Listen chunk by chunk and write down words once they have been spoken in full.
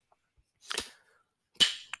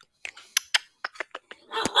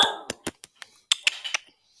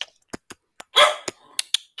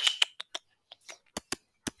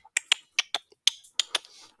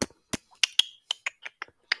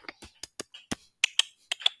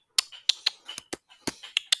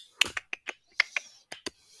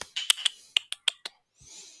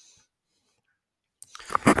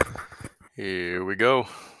Here we go.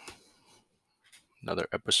 Another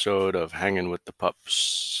episode of Hanging with the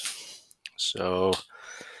Pups. So,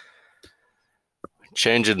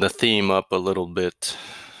 changing the theme up a little bit.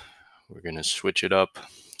 We're going to switch it up. A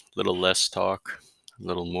little less talk, a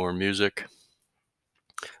little more music.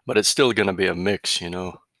 But it's still going to be a mix,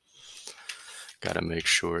 Got to make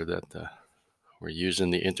sure that we're using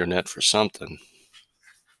the internet for something.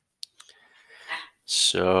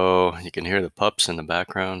 So, you can hear the pups in the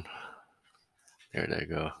background. There they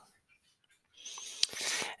go.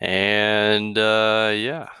 And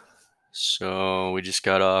yeah, so we just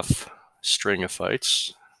got off a string of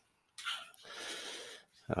fights.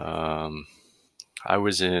 I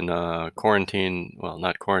was in quarantine. Well,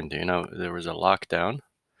 not quarantine. There was a lockdown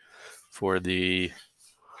for the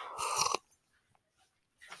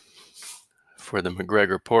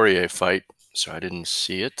McGregor-Poirier fight, so I didn't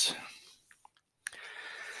see it.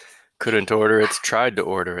 Couldn't order it. Tried to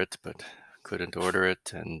order it, but couldn't order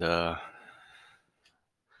it, and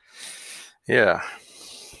yeah,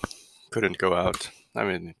 couldn't go out. I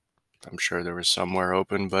mean, I'm sure there was somewhere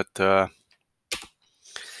open, but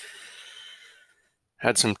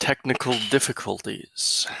had some technical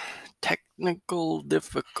difficulties.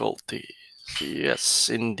 Yes,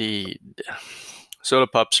 indeed. So the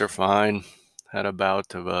pups are fine. Had a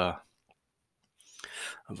bout of a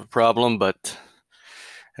problem, but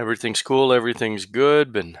everything's cool. Everything's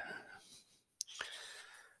good. Been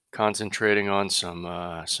concentrating on some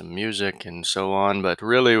music and so on, but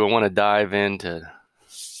really we want to dive into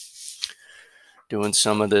doing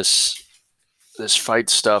some of this fight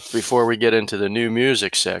stuff before we get into the new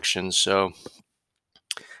music section. So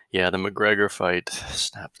yeah, the McGregor fight,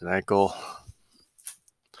 snapped an ankle.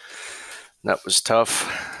 That was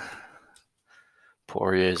tough.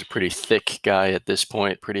 Poirier is a pretty thick guy at this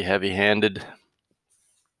point, pretty heavy-handed.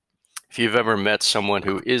 If you've ever met someone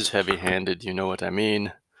who is heavy-handed, you know what I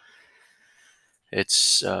mean.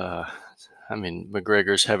 It's,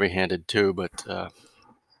 McGregor's heavy-handed too, but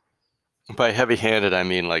by heavy-handed, I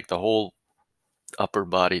mean like the whole upper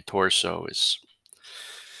body torso is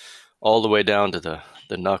all the way down to the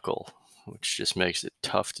knuckle, which just makes it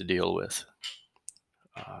tough to deal with.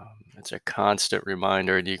 It's a constant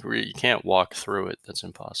reminder, and you can't walk through it. That's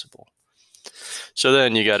impossible. So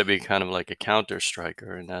then you got to be kind of like a counter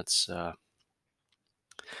striker, and that's I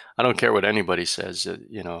don't care what anybody says.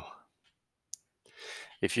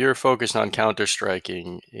 If you're focused on counter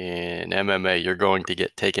striking in MMA, you're going to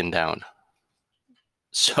get taken down.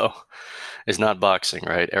 So it's not boxing,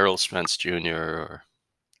 right? Errol Spence Jr. or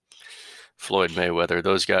Floyd Mayweather,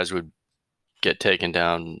 those guys would get taken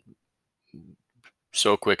down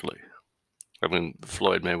so quickly. I mean,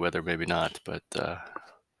 Floyd Mayweather, maybe not, but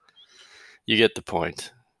you get the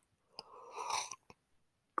point.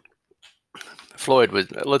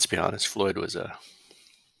 Let's be honest, Floyd was a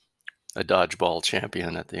dodgeball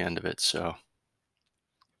champion at the end of it. So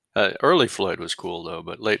early Floyd was cool though,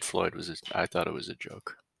 but late Floyd I thought it was a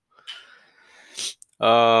joke.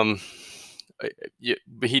 But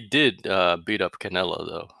he did beat up Canelo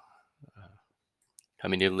though.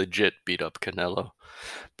 He legit beat up Canelo.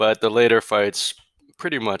 But the later fights,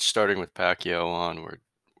 pretty much starting with Pacquiao on, were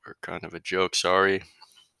kind of a joke. Sorry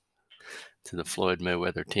to the Floyd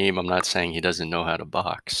Mayweather team. I'm not saying he doesn't know how to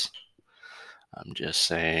box. I'm just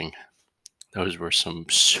saying those were some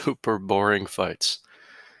super boring fights.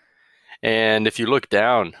 And if you look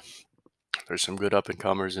down, there's some good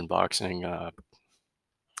up-and-comers in boxing.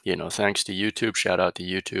 Thanks to YouTube. Shout out to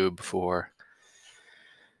YouTube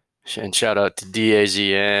and shout out to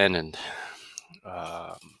DAZN and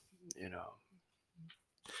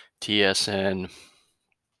TSN,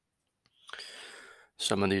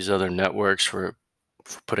 some of these other networks for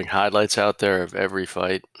putting highlights out there of every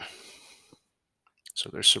fight. So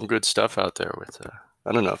there's some good stuff out there with,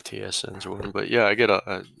 I don't know if TSN's one, but yeah, I get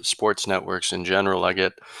sports networks in general. I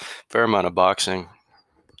get a fair amount of boxing.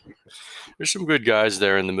 There's some good guys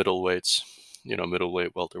there in the middleweights,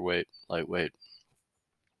 middleweight, welterweight, lightweight,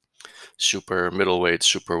 super middleweight,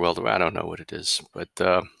 super welterweight. I don't know what it is, but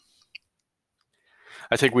I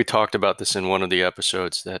think we talked about this in one of the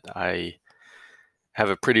episodes that I have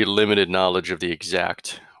a pretty limited knowledge of the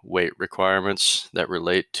exact weight requirements that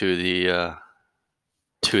relate to the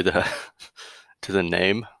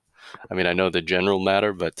name. I mean, I know the general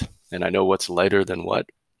matter, and I know what's lighter than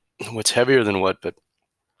what's heavier than what, but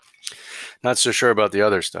not so sure about the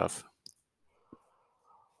other stuff.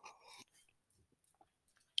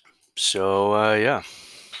 So, yeah.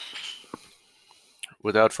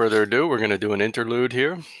 Without further ado, we're going to do an interlude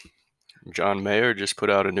here. John Mayer just put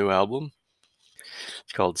out a new album.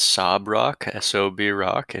 It's called Sob Rock, S-O-B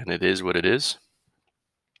Rock, and it is what it is.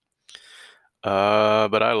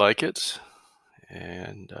 But I like it,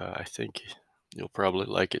 and I think you'll probably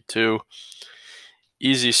like it too.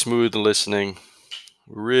 Easy, smooth listening,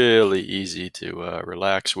 really easy to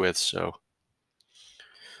relax with. So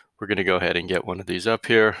we're going to go ahead and get one of these up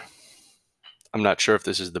here. I'm not sure if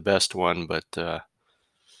this is the best one, but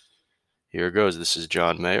here goes. This is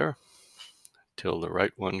John Mayer, Till the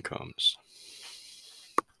Right One Comes.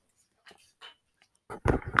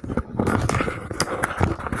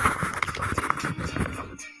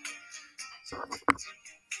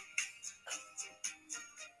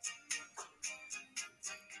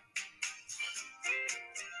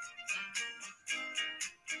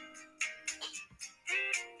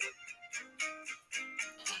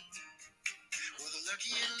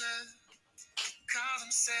 Call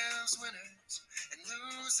themselves winners, and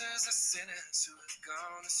losers are sinners who have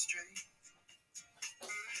gone astray.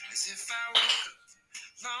 As if I woke up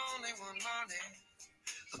lonely one morning,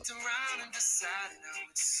 looked around and decided I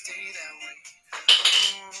would stay that way.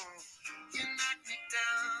 Oh, you knock me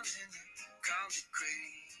down and you call me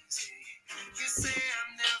crazy. You say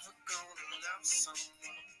I'm never gonna love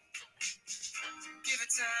someone. Give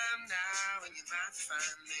it time now and you might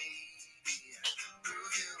find maybe I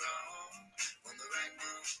prove you wrong when the right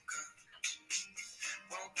one comes.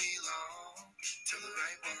 Won't be long till the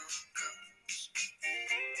right one comes.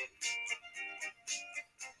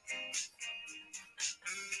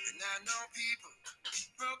 And I know people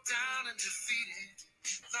broke down and defeated,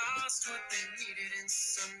 lost what they needed in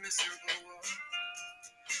some miserable war.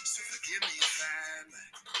 So forgive me if I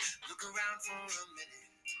might look around for a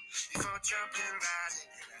minute before jumping right in,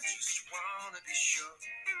 and I just wanna be sure.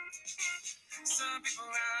 Some people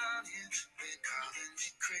around here been calling me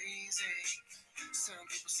crazy. Some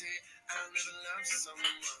people say I'll never love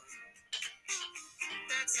someone.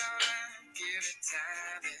 That's alright, give it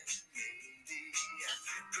time and maybe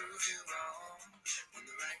I'll prove you wrong when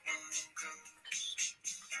the right one comes.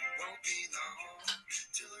 Won't be long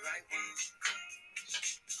till the right one comes.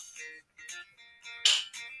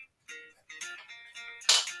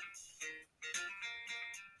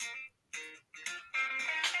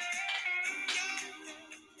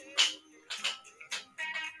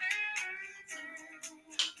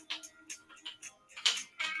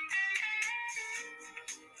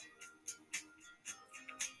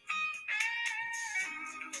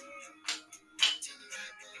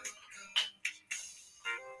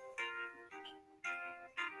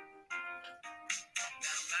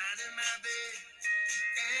 In my bed,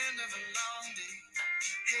 end of a long day,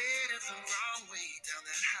 headed the wrong way down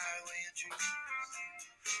that highway of dreams.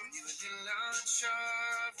 When you're a little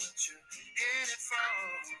unsure of what you're headed for,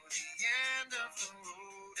 the end of the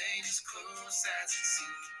road ain't as close as it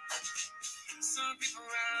seems. Some people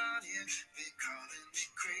around here been calling me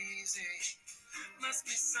crazy. Must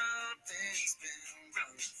be something's been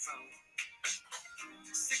wrong from.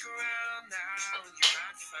 Stick around now and you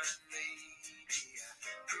might find maybe I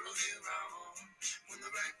prove you wrong when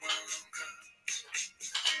the right one comes.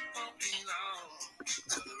 Won't be long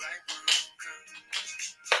till the right one comes.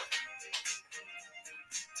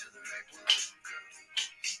 Till the right one comes.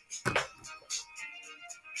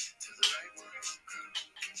 Till the right one comes.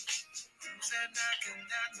 Who's that knocking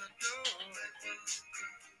at my door? Right one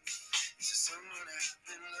comes. Is there someone I've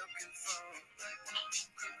been looking for? Right one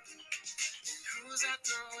comes. And who's that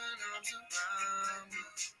throwing arms around me?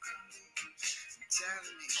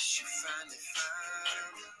 Telling me she finally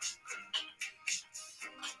found me.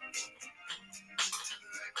 To the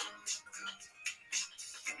right one comes.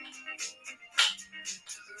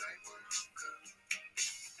 To the right one comes.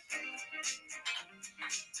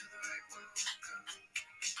 To the right one comes.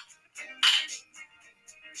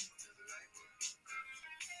 To the right one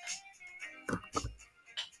comes.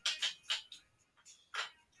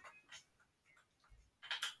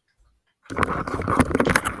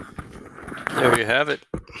 There you have it.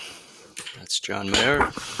 That's John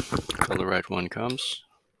Mayer, Till the Right One Comes.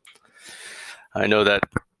 I know that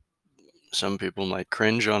some people might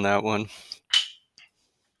cringe on that one.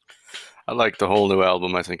 I like the whole new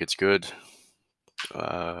album. I think it's good.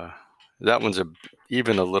 That one's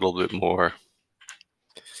even a little bit more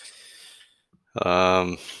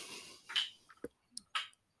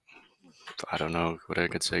I don't know what I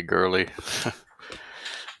could say, girly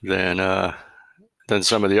than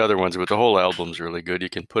some of the other ones. But the whole album's really good. You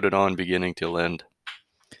can put it on beginning till end.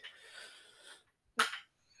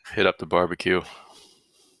 Hit up the barbecue.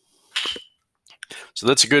 So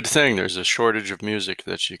that's a good thing. There's a shortage of music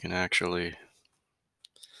that you can actually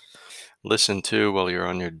listen to while you're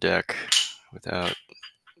on your deck without,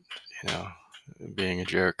 being a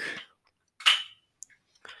jerk.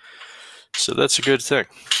 So that's a good thing.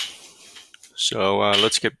 So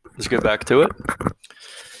let's get back to it.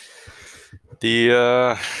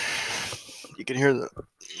 The you can hear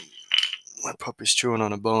my puppy's chewing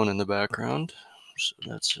on a bone in the background. So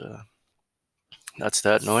that's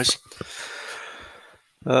that noise.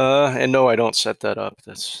 And no, I don't set that up.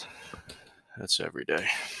 That's every day,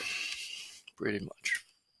 pretty much.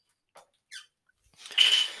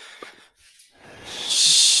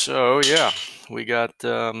 So yeah, we got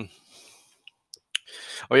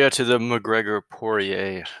oh yeah, to the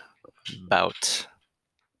McGregor-Poirier bout.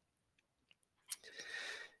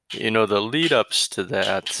 You know, the lead-ups to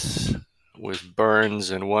that with Burns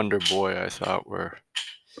and Wonder Boy, I thought were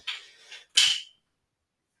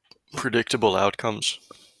predictable outcomes.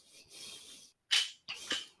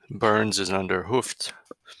 Burns is underhoofed,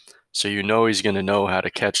 so you know he's going to know how to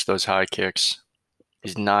catch those high kicks.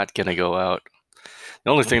 He's not going to go out. The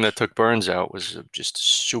only thing that took Burns out was just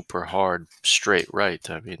super hard straight right.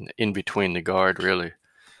 I mean, in between the guard, really.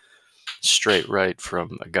 Straight right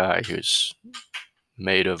from a guy who's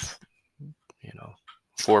made of,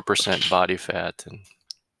 4% body fat, and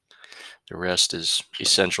the rest is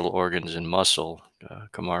essential organs and muscle,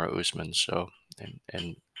 Kamaru Usman. So,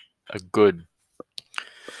 and a good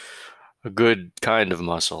kind of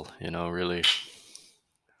muscle, really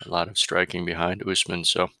a lot of striking behind Usman.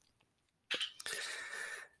 So,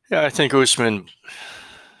 yeah, I think Usman,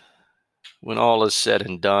 when all is said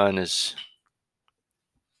and done, is,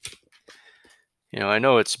 I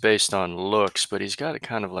know it's based on looks, but he's got a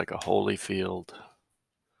kind of like a Holyfield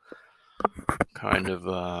kind of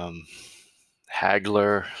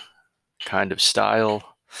Hagler kind of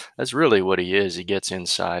style. That's really what he is. He gets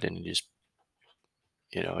inside and he just,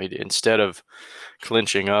 instead of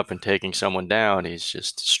clinching up and taking someone down, he's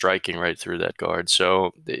just striking right through that guard.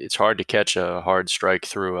 So it's hard to catch a hard strike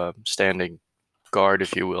through a standing guard,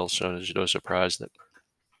 if you will. So there's no surprise that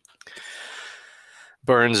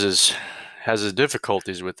Burns has his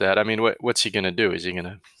difficulties with that. I mean, what's he going to do? He's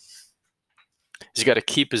got to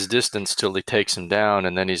keep his distance till he takes him down,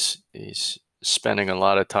 and then he's spending a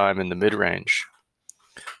lot of time in the mid-range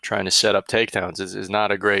trying to set up takedowns. Is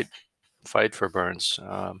not a great fight for Burns.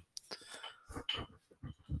 But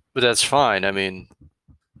that's fine. I mean,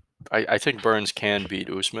 I think Burns can beat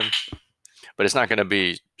Usman, but it's not going to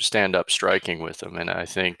be stand-up striking with him. And I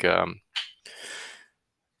think,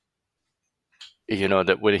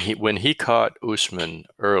 that when he caught Usman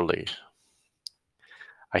early,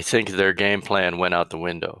 I think their game plan went out the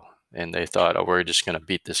window, and they thought, oh, we're just going to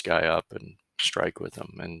beat this guy up and strike with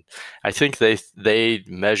him. And I think they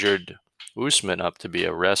measured Usman up to be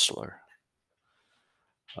a wrestler,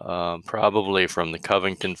 probably from the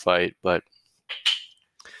Covington fight, but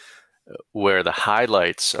where the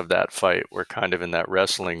highlights of that fight were kind of in that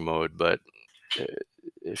wrestling mode. But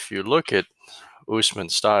if you look at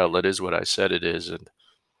Usman's style, it is what I said it is, and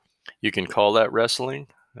you can call that wrestling,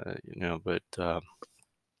 but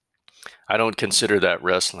I don't consider that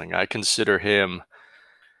wrestling. I consider him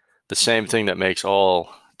the same thing that makes all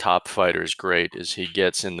top fighters great is he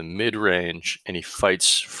gets in the mid-range and he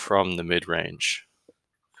fights from the mid-range.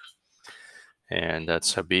 And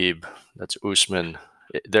that's Khabib, that's Usman.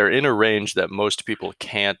 They're in a range that most people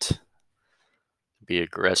can't be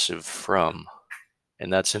aggressive from.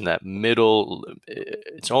 And that's in that middle,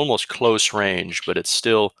 it's almost close range, but it's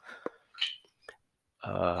still,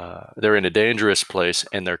 they're in a dangerous place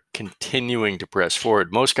and they're continuing to press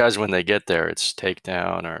forward. Most guys, when they get there, it's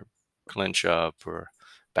takedown or clinch up or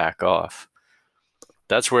back off.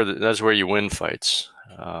 That's where you win fights,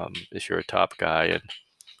 if you're a top guy. And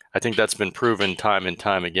I think that's been proven time and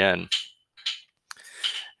time again.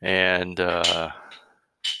 And, the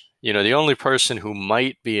only person who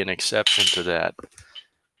might be an exception to that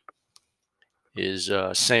is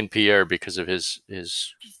St. Pierre because of his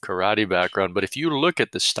karate background. But if you look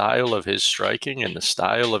at the style of his striking and the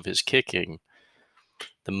style of his kicking,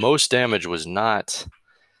 the most damage was not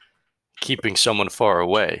keeping someone far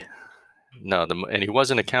away. No, and he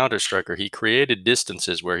wasn't a counter striker. He created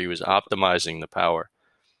distances where he was optimizing the power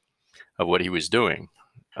of what he was doing.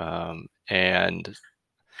 And,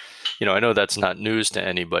 I know that's not news to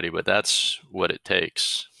anybody, but that's what it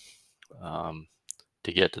takes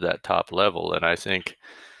to get to that top level. And I think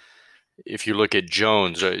if you look at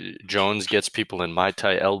Jones, Jones gets people in Muay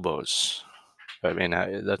Thai elbows. I mean,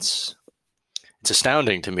 it's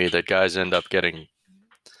astounding to me that guys end up getting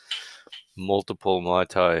multiple Muay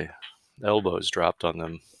Thai elbows dropped on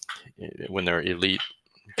them when they're elite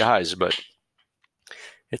guys, but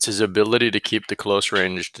it's his ability to keep the close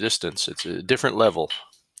range distance. It's a different level.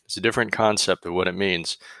 It's a different concept of what it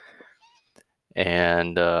means.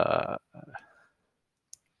 And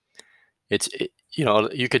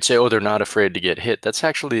you could say, oh, they're not afraid to get hit. That's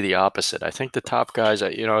actually the opposite. I think the top guys,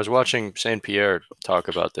 I was watching St. Pierre talk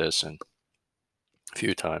about this and a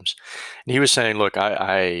few times. And he was saying, look,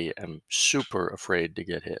 I am super afraid to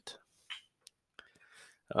get hit.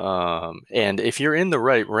 And if you're in the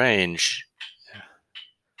right range,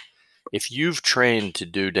 if you've trained to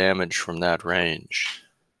do damage from that range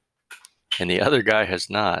and the other guy has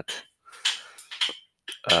not,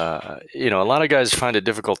 a lot of guys find it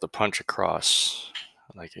difficult to punch across.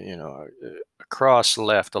 Like, across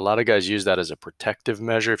left, a lot of guys use that as a protective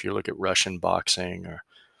measure. If you look at Russian boxing or,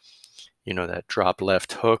 that drop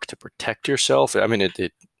left hook to protect yourself. I mean,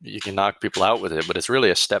 you can knock people out with it, but it's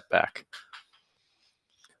really a step back.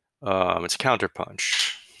 It's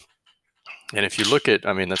counterpunch. And if you look at,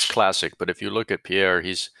 that's classic, but if you look at Pierre,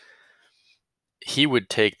 he would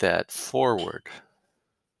take that forward.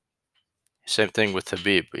 Same thing with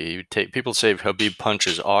Khabib. People say Khabib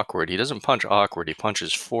punches awkward. He doesn't punch awkward. He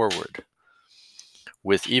punches forward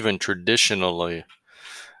with even traditionally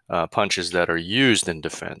punches that are used in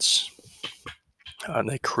defense. And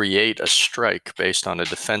they create a strike based on a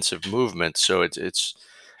defensive movement. So it's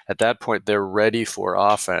at that point they're ready for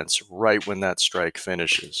offense right when that strike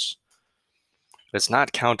finishes. It's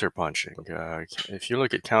not counterpunching. If you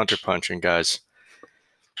look at counterpunching, guys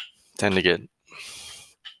tend to get.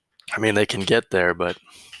 They can get there, but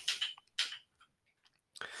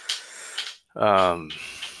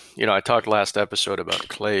I talked last episode about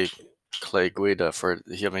Clay Guida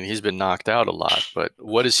he's been knocked out a lot, but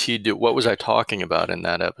what does he do? What was I talking about in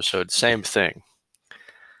that episode? Same thing.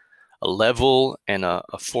 A level and a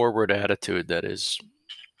forward attitude that is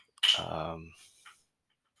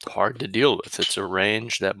hard to deal with. It's a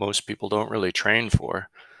range that most people don't really train for.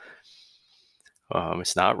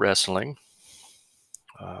 It's not wrestling.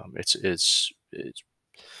 It's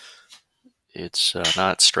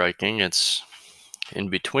not striking. It's in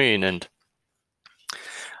between, and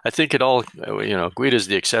I think it all. Guida's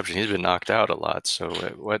the exception. He's been knocked out a lot,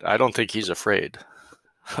 so I don't think he's afraid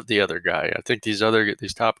of the other guy. I think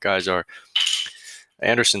these top guys are.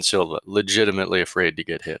 Anderson Silva, legitimately afraid to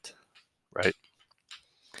get hit, right?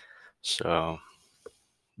 So,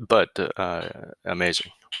 but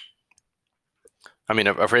amazing.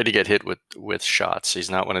 Afraid to get hit with shots. He's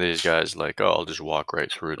not one of these guys like, oh, I'll just walk right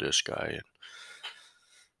through this guy.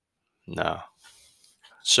 No.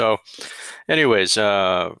 So, anyways,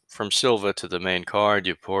 from Silva to the main card,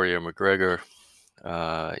 Poirier, McGregor.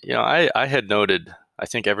 I had noted, I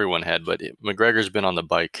think everyone had, but McGregor's been on the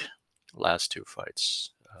bike last two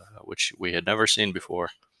fights, which we had never seen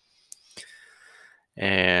before.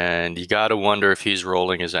 And you got to wonder if he's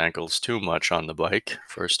rolling his ankles too much on the bike,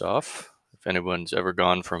 first off. If anyone's ever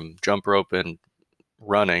gone from jump rope and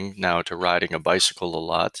running now to riding a bicycle a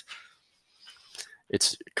lot,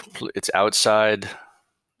 it's outside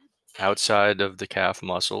of the calf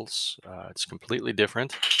muscles. It's completely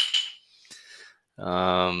different.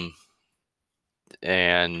 And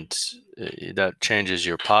that changes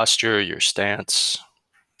your posture, your stance,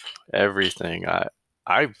 everything.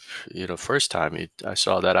 First time I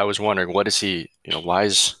saw that, I was wondering, what is he, why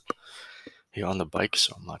is he on the bike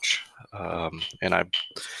so much? And I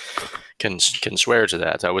can swear to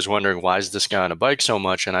that. I was wondering, why is this guy on a bike so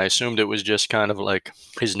much? And I assumed it was just kind of like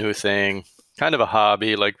his new thing, kind of a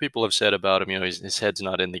hobby, like people have said about him, his head's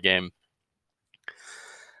not in the game.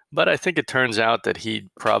 But I think it turns out that he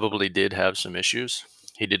probably did have some issues.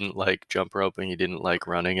 He didn't like jump roping. He didn't like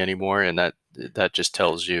running anymore. And that just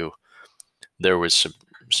tells you there was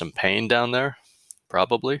some pain down there,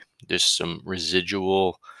 probably. Just some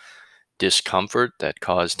residual discomfort that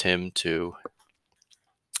caused him to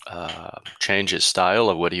change his style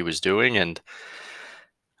of what he was doing. And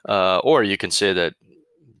or you can say that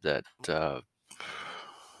that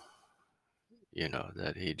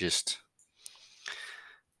he just,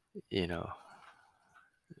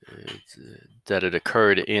 that it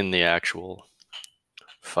occurred in the actual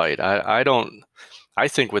fight. I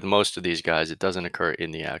think with most of these guys, it doesn't occur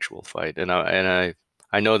in the actual fight. And I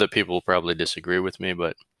know that people will probably disagree with me,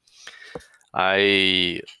 but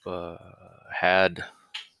I had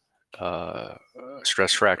a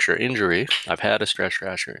stress fracture injury. I've had a stress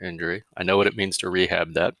fracture injury. I know what it means to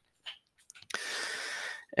rehab that.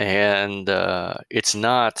 And it's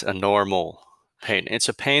not a normal pain. It's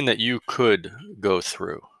a pain that you could go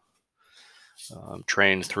through,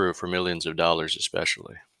 train through for millions of dollars,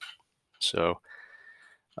 especially. So,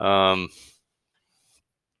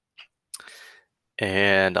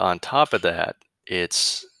 and on top of that,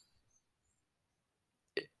 it's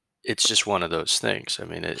just one of those things.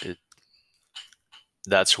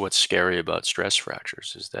 that's what's scary about stress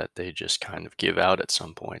fractures, is that they just kind of give out at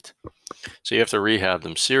some point. So you have to rehab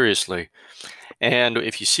them seriously. And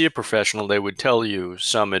if you see a professional, they would tell you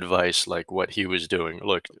some advice like what he was doing.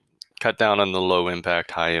 Look, cut down on the low impact,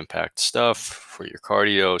 high impact stuff for your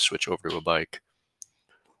cardio, switch over to a bike.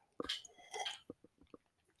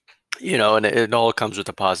 And it all comes with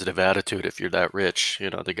a positive attitude if you're that rich.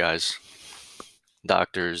 The guys,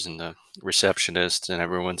 doctors and the receptionists and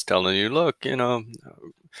everyone's telling you, look,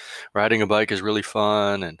 riding a bike is really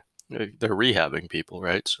fun, and they're rehabbing people,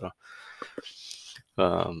 right? So,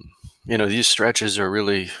 these stretches are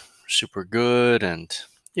really super good, and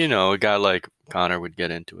a guy like Connor would get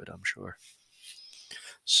into it, I'm sure.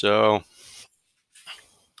 So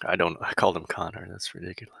I called him Connor. That's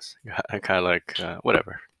ridiculous. A guy like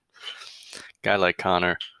whatever. Guy like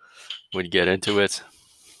Connor would get into it.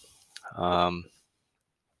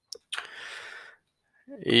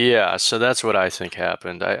 Yeah, so that's what I think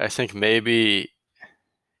happened. I think maybe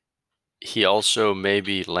he also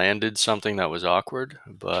maybe landed something that was awkward,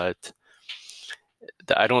 but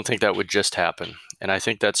I don't think that would just happen. And I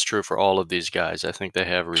think that's true for all of these guys. I think they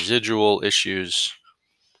have residual issues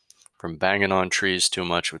from banging on trees too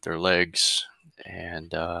much with their legs,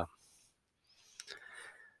 and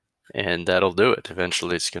that'll do it.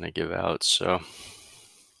 Eventually, it's going to give out. So,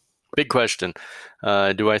 big question: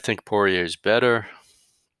 do I think Poirier is better?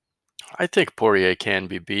 I think Poirier can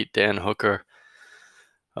be beat. Dan Hooker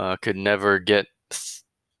could never get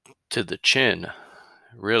to the chin,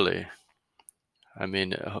 really. I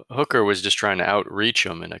mean, Hooker was just trying to outreach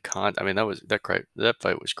him in a I mean, that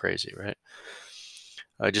fight was crazy, right?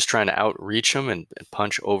 Just trying to outreach him and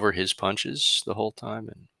punch over his punches the whole time.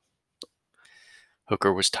 And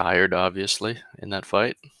Hooker was tired, obviously, in that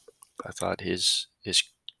fight. I thought his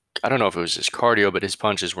I don't know if it was his cardio, but his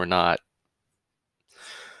punches were not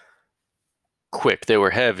quick. They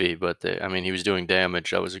were heavy, but I mean, he was doing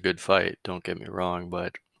damage. That was a good fight. Don't get me wrong,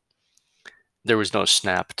 but there was no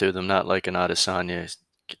snap to them. Not like an Adesanya,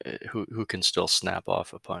 who can still snap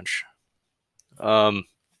off a punch. Um,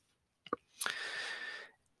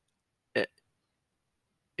 eh,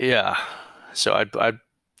 yeah. So I'd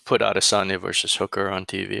put Adesanya versus Hooker on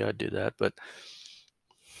TV. I'd do that. But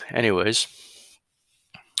anyways,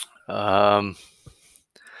 um,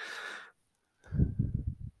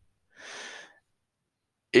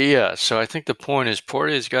 yeah. So I think the point is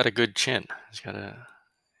Poirier's got a good chin. He's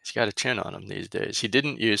got a chin on him these days. He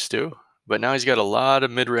didn't used to, but now he's got a lot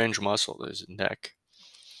of mid-range muscle. His neck,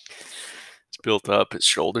 it's built up. His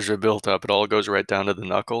shoulders are built up. It all goes right down to the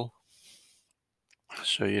knuckle.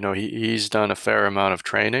 So he's done a fair amount of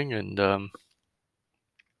training, and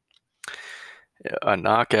a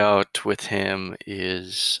knockout with him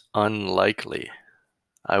is unlikely,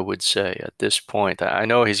 I would say, at this point. I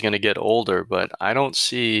know he's going to get older, but I don't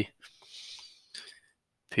see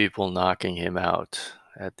people knocking him out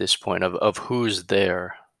at this point of who's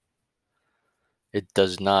there. It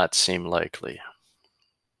does not seem likely.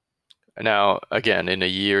 Now, again, in a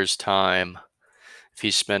year's time, if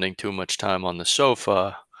he's spending too much time on the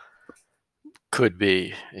sofa, could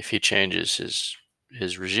be if he changes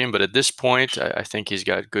his regime. But at this point, I think he's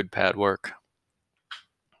got good pad work.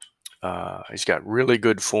 He's got really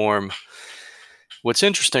good form. What's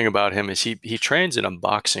interesting about him is he trains in a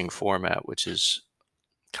boxing format, which is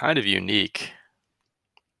kind of unique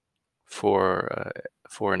for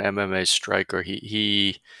an MMA striker.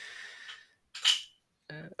 He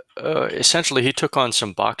essentially he took on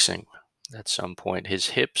some boxing at some point. His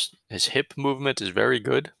hip movement is very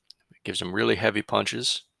good. It gives him really heavy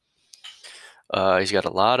punches. He's got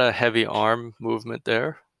a lot of heavy arm movement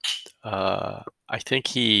there. I think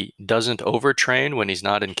he doesn't overtrain when he's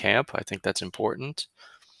not in camp. I think that's important.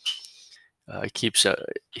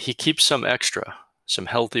 He keeps some extra, some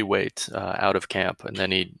healthy weight out of camp, and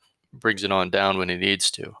then he brings it on down when he needs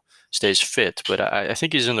to. Stays fit, but I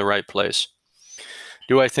think he's in the right place.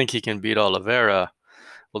 Do I think he can beat Oliveira?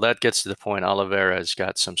 Well, that gets to the point. Oliveira's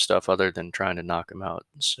got some stuff other than trying to knock him out.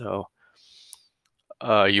 So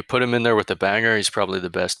you put him in there with the banger, he's probably the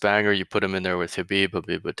best banger. You put him in there with Habib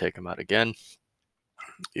would take him out again.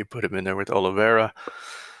 You put him in there with Oliveira,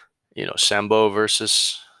 Sambo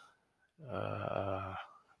versus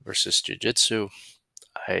Jiu-Jitsu.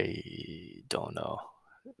 I don't know.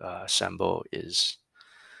 Sambo is,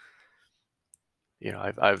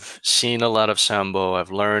 I've seen a lot of Sambo.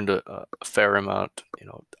 I've learned a fair amount,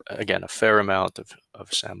 again, a fair amount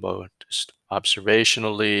of Sambo, just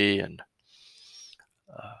observationally and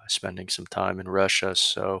spending some time in Russia.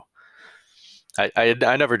 So I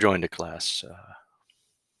never joined a class,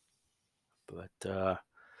 but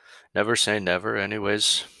never say never.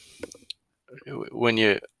 Anyways, when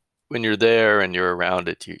you're there and you're around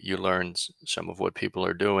it, you learn some of what people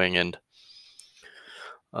are doing, and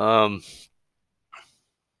um,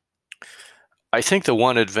 I think the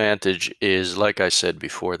one advantage is, like I said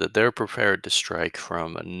before, that they're prepared to strike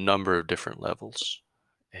from a number of different levels.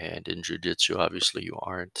 And in jiu-jitsu, obviously, you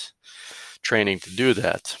aren't training to do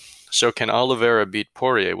that. So can Oliveira beat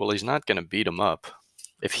Poirier? Well, he's not going to beat him up.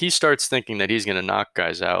 If he starts thinking that he's going to knock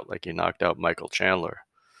guys out like he knocked out Michael Chandler,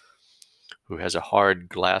 who has a hard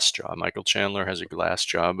glass jaw. Michael Chandler has a glass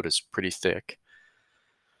jaw, but it's pretty thick.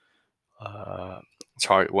 It's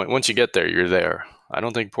hard. Once you get there, you're there. I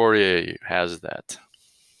don't think Poirier has that.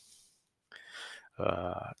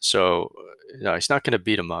 So, no, he's not going to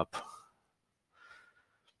beat him up.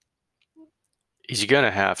 He's going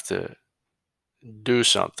to have to do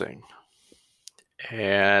something.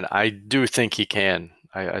 And I do think he can.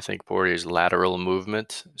 I think Poirier's lateral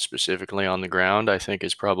movement, specifically on the ground, I think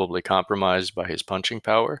is probably compromised by his punching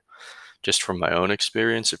power. Just from my own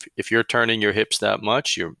experience, if you're turning your hips that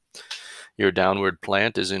much, your downward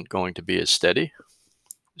plant isn't going to be as steady.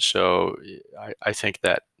 So I think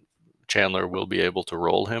that Chandler will be able to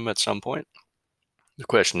roll him at some point. The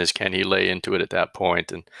question is, can he lay into it at that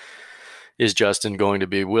point? And is Justin going to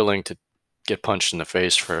be willing to get punched in the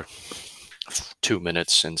face for 2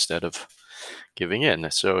 minutes instead of giving in?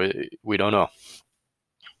 So we don't know.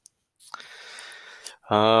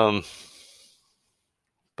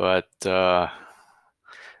 But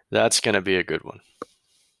that's going to be a good one.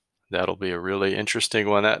 That'll be a really interesting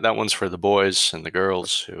one. That one's for the boys and the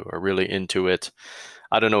girls who are really into it.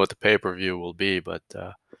 I don't know what the pay-per-view will be, but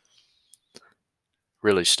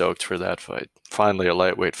really stoked for that fight. Finally, a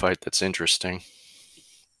lightweight fight that's interesting.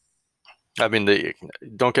 I mean,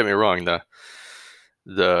 don't get me wrong,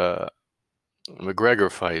 the McGregor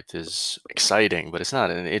fight is exciting, but it's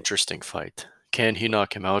not an interesting fight. Can he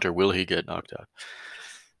knock him out, or will he get knocked out?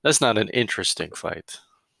 That's not an interesting fight.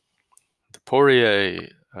 The Poirier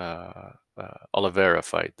Oliveira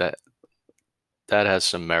fight, that has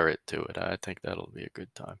some merit to it. I think that'll be a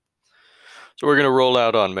good time. So we're gonna roll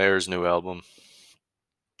out on Mayer's new album.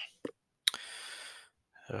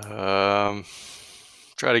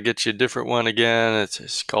 Try to get you a different one again.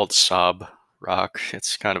 It's called Sob Rock.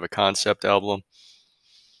 It's kind of a concept album.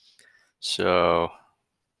 So,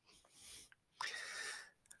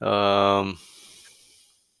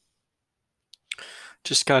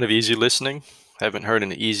 just kind of easy listening. I haven't heard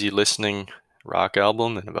an easy listening rock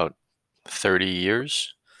album in about 30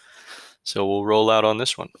 years. So we'll roll out on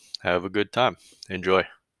this one. Have a good time. Enjoy.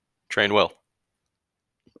 Train well.